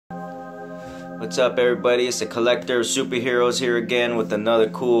What's up, everybody? It's the Collector of Superheroes here again with another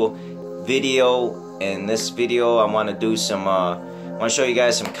cool video. In this video I want to do some I want to show you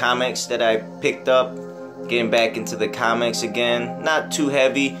guys some comics that I picked up, getting back into the comics again. Not too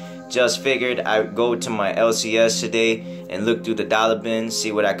heavy, just figured I'd go to my LCS today and look through the dollar bin,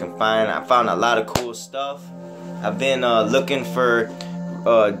 see what I can find. I found a lot of cool stuff. I've been looking for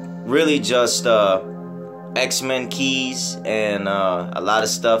really just X-Men keys and a lot of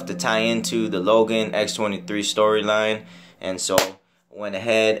stuff to tie into the Logan X-23 storyline, and so I went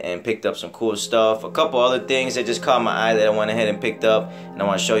ahead and picked up some cool stuff. A couple other things that just caught my eye that I went ahead and picked up, and I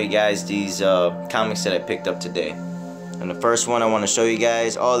want to show you guys these comics that I picked up today. And the first one I want to show you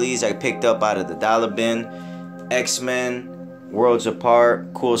guys, all these I picked up out of the dollar bin. X-Men Worlds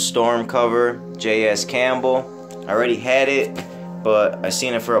Apart, cool Storm cover, J.S. Campbell. I already had it, but I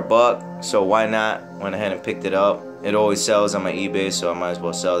seen it for $1, so why not? Went ahead and picked it up. It always sells on my eBay, so I might as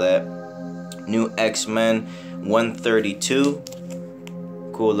well sell that. New X-Men 132,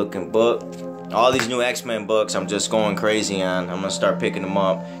 cool looking book. All these new X-Men books I'm just going crazy on. I'm gonna start picking them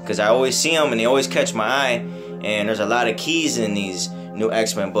up because I always see them and they always catch my eye, and there's a lot of keys in these new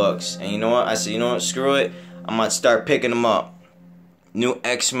X-Men books. And you know what? I said, you know what, screw it, I'm gonna start picking them up. New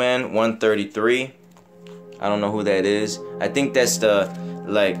X-Men 133. I don't know who that is. I think that's the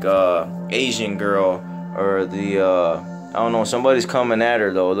Asian girl, or the I don't know, somebody's coming at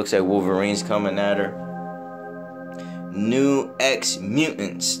her though. It looks like Wolverine's coming at her. New X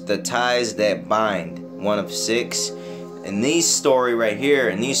Mutants, The Ties That Bind, 1 of 6. In these story right here,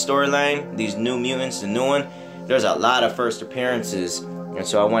 in these storyline, these new mutants, the new one, there's a lot of first appearances, and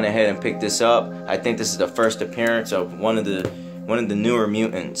so I went ahead and picked this up. I think this is the first appearance of one of the newer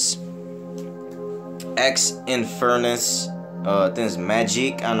mutants. X Infernus, I think it's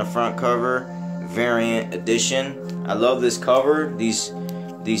Magic on the front cover, variant edition. I love this cover, these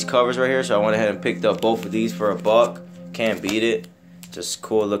covers right here, so I went ahead and picked up both of these for $1. Can't beat it. Just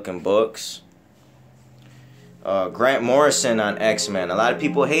cool looking books. Grant Morrison on X-Men. A lot of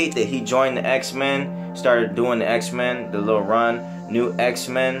people hate that he joined the X-Men, started doing the X-Men, the little run. New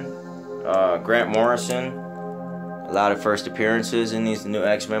X-Men, Grant Morrison. A lot of first appearances in these new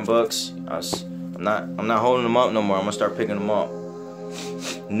X-Men books. I'm not holding them up no more. I'm gonna start picking them up.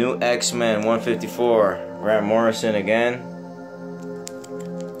 New X-Men 154, Grant Morrison again.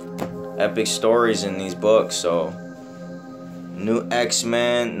 Epic stories in these books. So New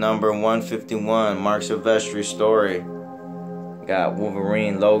X-Men number 151, Mark Silvestri story. Got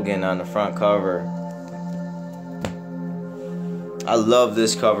Wolverine Logan on the front cover. I love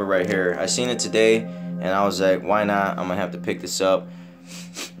this cover right here. I seen it today and I was like, why not? I'm gonna have to pick this up.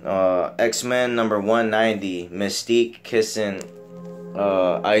 X-Men number 190, Mystique kissing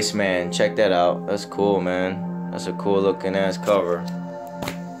Iceman. Check that out. That's cool, man. That's a cool looking ass cover.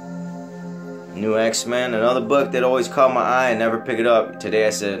 New X-Men, another book that always caught my eye and never pick it up. Today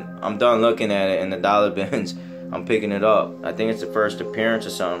I said, I'm done looking at it in the dollar bins. I'm picking it up. I think it's the first appearance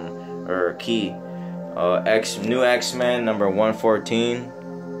or something, or a key. New X-Men number 114.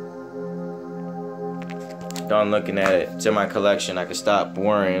 Done looking at it. It's in my collection. I can stop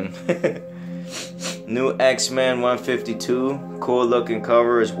worrying. New X-Men 152. Cool looking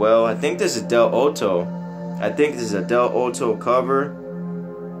cover as well. I think this is Del Otto. Cover.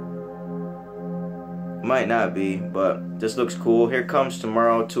 Might not be, but this looks cool. Here Comes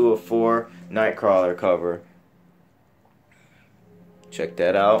Tomorrow 2 of 4, Nightcrawler cover. Check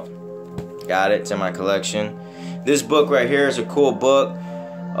that out. Got it. It's in my collection. This book right here is a cool book.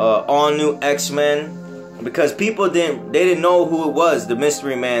 All new X-Men. Because people didn't know who it was, the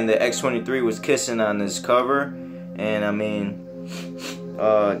mystery man that X-23 was kissing on this cover. And I mean,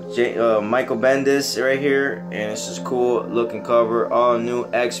 Michael Bendis right here, and it's just cool looking cover. All new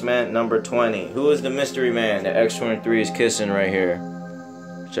X-Men number 20. Who is the mystery man that X-23 is kissing right here?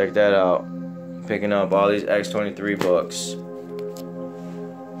 Check that out. Picking up all these X-23 books.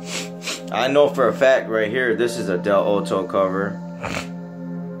 I know for a fact right here, this is a Del Otto cover.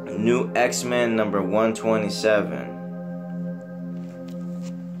 New X-Men number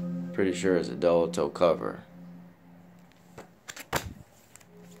 127. Pretty sure it's a Del Otto cover.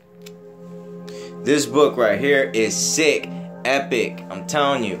 This book right here is sick, epic. I'm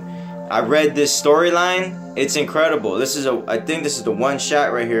telling you. I read this storyline. It's incredible. I think this is the one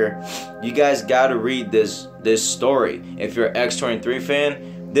shot right here. You guys gotta read this story. If you're an X-23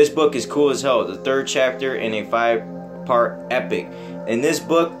 fan, this book is cool as hell. The 3rd chapter in a 5-part epic. In this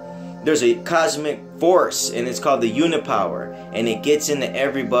book, there's a cosmic force, and it's called the Unipower, and it gets into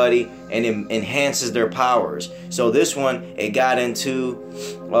everybody and it enhances their powers. So this one, it got into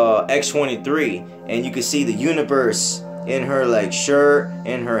X-23, and you can see the universe in her like shirt,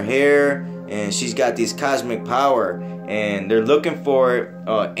 in her hair, and she's got these cosmic power, and they're looking for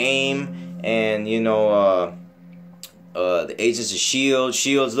AIM, and you know the Agents of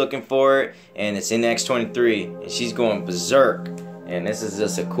Shield's looking for it, and it's in X-23, and she's going berserk. And this is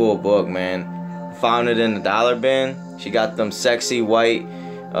just a cool book, man. Found it in the dollar bin. She got them sexy white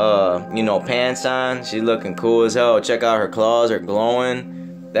you know, pants on. She looking cool as hell. Check out her claws are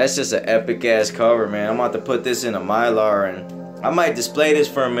glowing. That's just an epic ass cover, man. I'm about to put this in a Mylar, and I might display this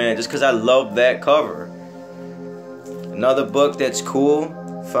for a minute just because I love that cover. Another book that's cool,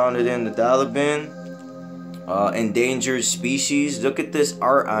 found it in the dollar bin. Endangered Species. Look at this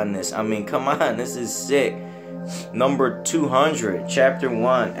art on this. I mean, come on, this is sick. Number 200, Chapter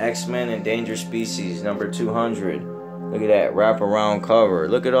 1, X-Men Endangered Species, number 200. Look at that wraparound cover.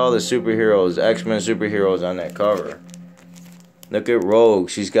 Look at all the superheroes, X-Men superheroes on that cover. Look at Rogue.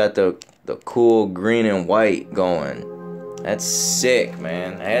 She's got the cool green and white going. That's sick,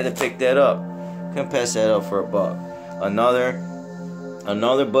 man. I had to pick that up. Couldn't pass that up for a buck.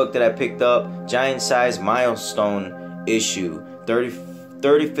 Another book that I picked up, Giant Size Milestone issue,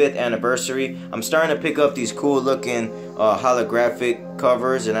 35th anniversary. I'm starting to pick up these cool looking holographic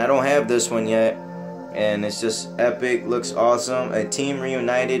covers, and I don't have this one yet. And it's just epic, looks awesome. A Team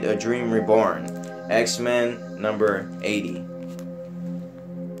Reunited, A Dream Reborn. X-Men number 80.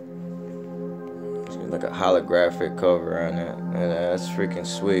 Like a holographic cover on it. Yeah, that's freaking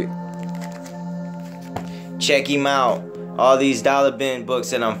sweet. Check him out. All these dollar bin books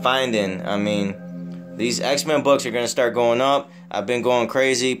that I'm finding. I mean, these X-Men books are going to start going up. I've been going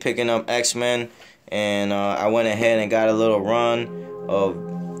crazy picking up X-Men. And I went ahead and got a little run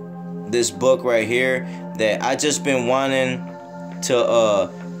of this book right here that I just been wanting to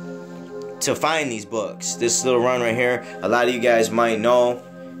find these books. This little run right here, a lot of you guys might know.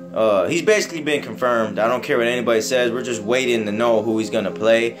 He's basically been confirmed. I don't care what anybody says. We're just waiting to know who he's going to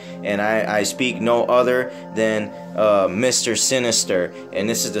play. And I speak no other than Mr. Sinister. And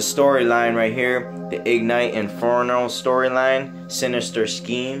this is the storyline right here. The Ignite Inferno storyline. Sinister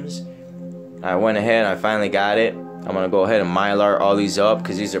Schemes. I went ahead and I finally got it. I'm going to go ahead and Mylar all these up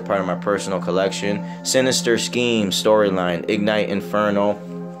because these are part of my personal collection. Sinister Schemes storyline. Ignite Inferno.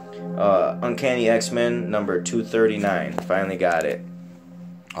 Uncanny X-Men number 239. Finally got it.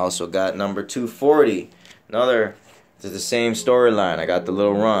 Also got number 240. Another, it's the same storyline. I got the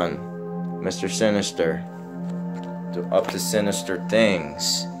little run. Mr. Sinister. Up to Sinister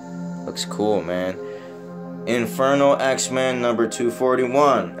Things. Looks cool, man. Inferno X-Men number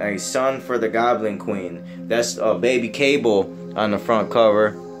 241. A Son for the Goblin Queen. That's Baby Cable on the front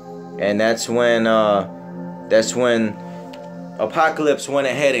cover. And that's when Apocalypse went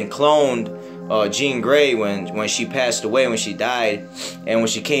ahead and cloned Jean Grey when she passed away, when she died. And when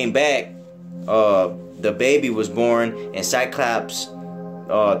she came back, the baby was born, and Cyclops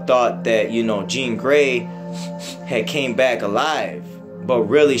thought that, you know, Jean Grey had came back alive, but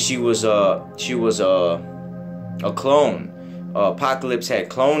really she was a clone. Apocalypse had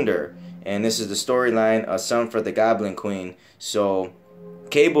cloned her, and this is the storyline, A Son for the Goblin Queen. So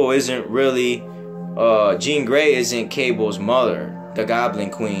Cable isn't really Jean Grey isn't Cable's mother. The Goblin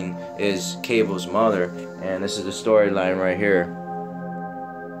Queen is Cable's mother, and this is the storyline right here.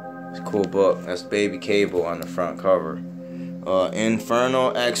 It's a cool book. That's Baby Cable on the front cover.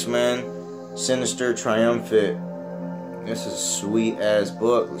 Inferno X-Men Sinister Triumphant. This is a sweet ass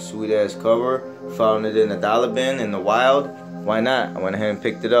book, sweet ass cover. Found it in the dollar bin in the wild. Why not? I went ahead and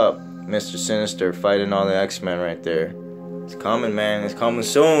picked it up. Mr. Sinister fighting all the X-Men right there. It's coming, man. It's coming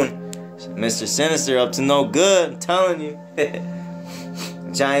soon. Mr. Sinister up to no good, I'm telling you.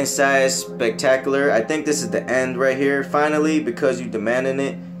 Giant Size Spectacular. I think this is the end right here. Finally, because you demanded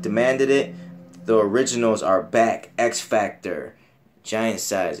it. The originals are back. X Factor. Giant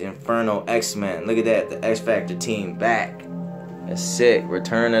Size. Inferno X-Men. Look at that. The X Factor team back. That's sick.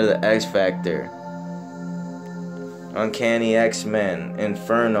 Return of the X Factor. Uncanny X-Men.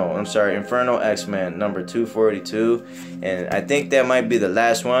 Inferno X-Men number 242. And I think that might be the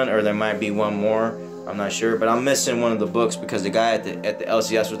last one, or there might be one more. I'm not sure, but I'm missing one of the books because the guy at the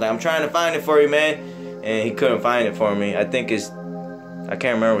LCS was like, I'm trying to find it for you, man, and he couldn't find it for me. I think it's, I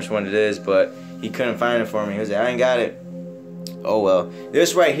can't remember which one it is, but he couldn't find it for me. He was like, I ain't got it. Oh well.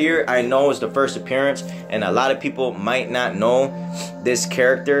 This right here I know is the first appearance, and a lot of people might not know this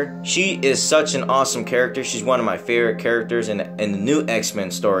character. She is such an awesome character. She's one of my favorite characters in the new X-Men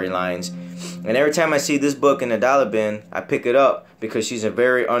storylines. And every time I see this book in the dollar bin, I pick it up because she's a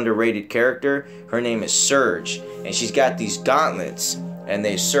very underrated character. Her name is Surge, and she's got these gauntlets, and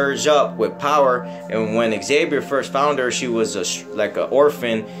they surge up with power. And when Xavier first found her, she was like an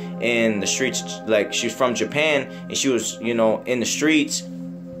orphan in the streets. Like, she's from Japan, and she was, you know, in the streets.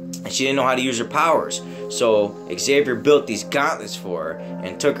 and she didn't know how to use her powers. So Xavier built these gauntlets for her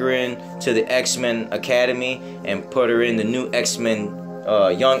and took her in to the X-Men Academy and put her in the new X-Men,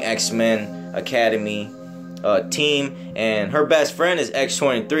 Young X-Men Academy team. And her best friend is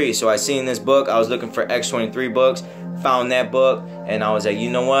X-23. So I seen this book. I was looking for X-23 books, found that book, and I was like,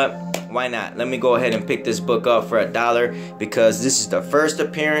 you know what? Why not? Let me go ahead and pick this book up for $1 because this is the first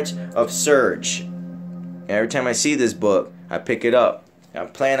appearance of Surge. And every time I see this book, I pick it up. I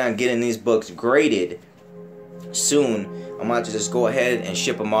plan on getting these books graded soon. I'm about to just go ahead and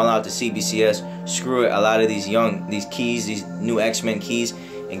ship them all out to CBCS. Screw it, a lot of these keys, these new X-Men keys,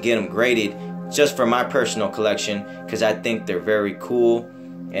 and get them graded just for my personal collection because I think they're very cool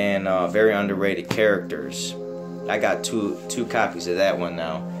and very underrated characters. I got two copies of that one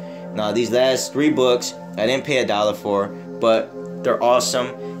now. Now these last 3 books I didn't pay $1 for, but they're awesome.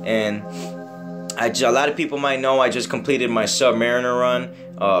 And a lot of people might know I just completed my Submariner run,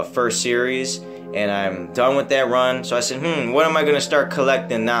 first series, and I'm done with that run. So I said, what am I gonna start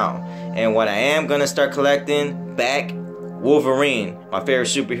collecting now? And what I am gonna start collecting back, Wolverine, my favorite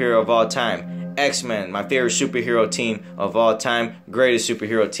superhero of all time. X-Men, my favorite superhero team of all time, greatest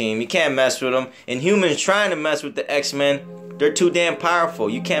superhero team. You can't mess with them. Inhumans trying to mess with the X-Men, they're too damn powerful.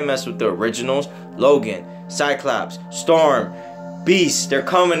 You can't mess with the originals. Logan, Cyclops, Storm, Beast, they're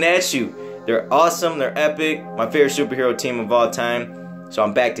coming at you. They're awesome, they're epic. My favorite superhero team of all time. So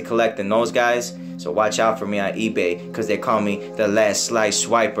I'm back to collecting those guys. So watch out for me on eBay, because they call me the last slice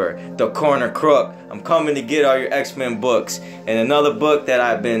swiper, the corner crook. I'm coming to get all your X-Men books. And another book that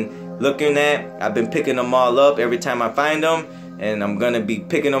I've been looking at, I've been picking them all up every time I find them. And I'm going to be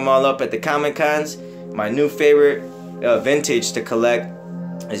picking them all up at the Comic Cons. My new favorite vintage to collect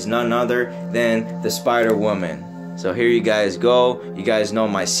is none other than the Spider-Woman. So here you guys go. You guys know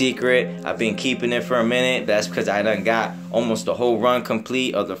my secret. I've been keeping it for a minute. That's because I done got almost the whole run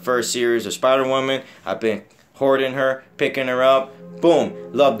complete of the first series of Spider-Woman. I've been hoarding her, picking her up. Boom.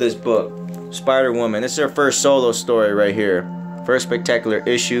 Love this book. Spider-Woman. This is her first solo story right here. First spectacular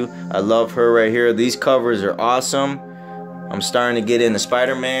issue. I love her right here. These covers are awesome. I'm starting to get into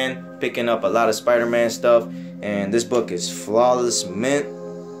Spider-Man. Picking up a lot of Spider-Man stuff. And this book is flawless mint.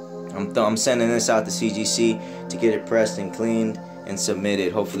 I'm sending this out to CGC to get it pressed and cleaned and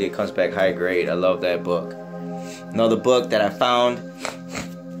submitted. Hopefully it comes back high grade. I love that book. Another book that I found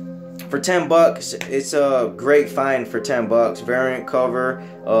for 10 bucks. It's a great find for 10 bucks. Variant cover,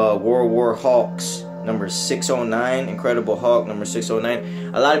 World War Hulks number 609, Incredible Hulk number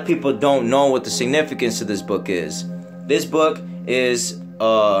 609. A lot of people don't know what the significance of this book is. This book is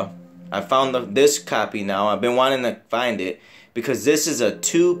I found this copy now. I've been wanting to find it, because this is a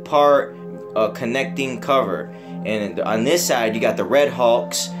 2-part connecting cover. And on this side you got the Red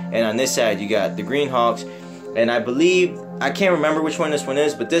Hulks, and on this side you got the Green Hulks. And I believe, I can't remember which one this one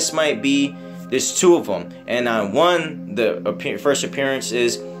is, but this might be, there's 2 of them. And on one, the first appearance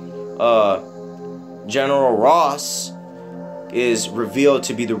is General Ross is revealed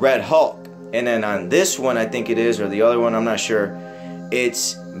to be the Red Hulk. And then on this one, I think it is, or the other one, I'm not sure,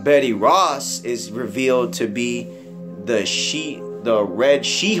 it's Betty Ross is revealed to be the Red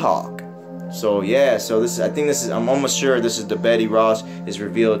She-Hulk. So yeah, so this is, I think this is, I'm almost sure this is the Betty Ross is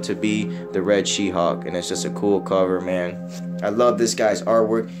revealed to be the Red She-Hulk, and it's just a cool cover, man. I love this guy's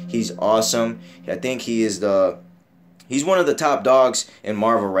artwork. He's awesome. I think he's one of the top dogs in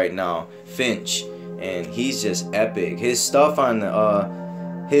Marvel right now, Finch, and he's just epic. His stuff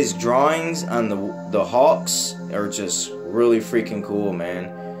on his drawings on the Hawks are just really freaking cool,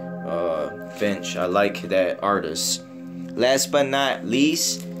 man. Finch, I like that artist. Last but not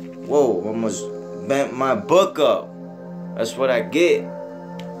least, whoa, almost bent my book up. That's what I get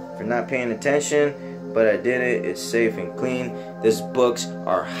for not paying attention, but I did it. It's safe and clean. These books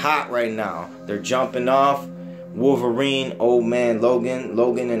are hot right now. They're jumping off. Wolverine, Old Man Logan.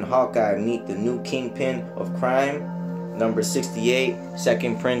 Logan and Hawkeye meet the new Kingpin of Crime. Number 68,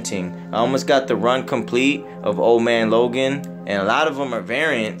 second printing. I almost got the run complete of Old Man Logan, and a lot of them are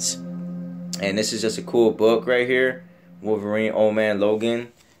variants. And this is just a cool book right here. Wolverine, Old Man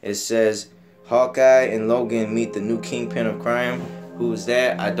Logan. It says Hawkeye and Logan meet the new Kingpin of Crime. Who's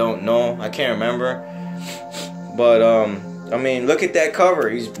that? I don't know. I can't remember. But I mean, look at that cover.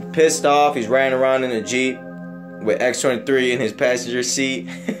 He's pissed off. He's riding around in a Jeep with X-23 in his passenger seat.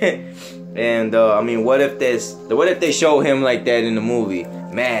 And I mean, what if they show him like that in the movie?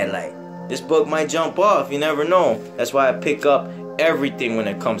 Man, like, this book might jump off. You never know. That's why I pick up everything when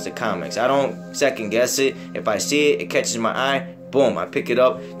it comes to comics. I don't second guess it. If I see it, it catches my eye, boom, I pick it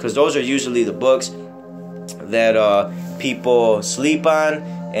up, because those are usually the books that people sleep on,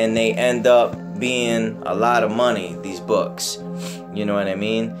 and they end up being a lot of money, these books. You know what I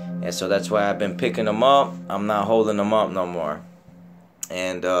mean? And so that's why I've been picking them up. I'm not holding them up no more.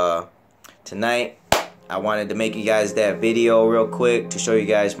 And tonight I wanted to make you guys that video real quick to show you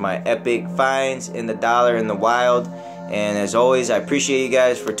guys my epic finds in the dollar in the wild. And as always, I appreciate you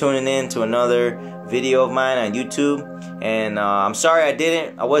guys for tuning in to another video of mine on YouTube. And I'm sorry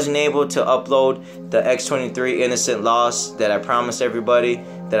I wasn't able to upload the X23 Innocent Lost that I promised everybody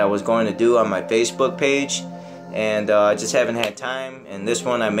that I was going to do on my Facebook page. And I just haven't had time. And this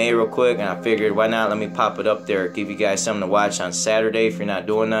one I made real quick, and I figured, why not let me pop it up there, give you guys something to watch on Saturday if you're not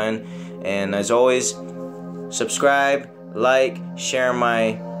doing nothing. And as always, subscribe, like, share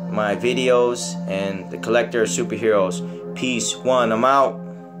my videos, and the Collector of Superheroes. Peace. I'm out.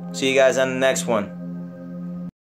 See you guys on the next one.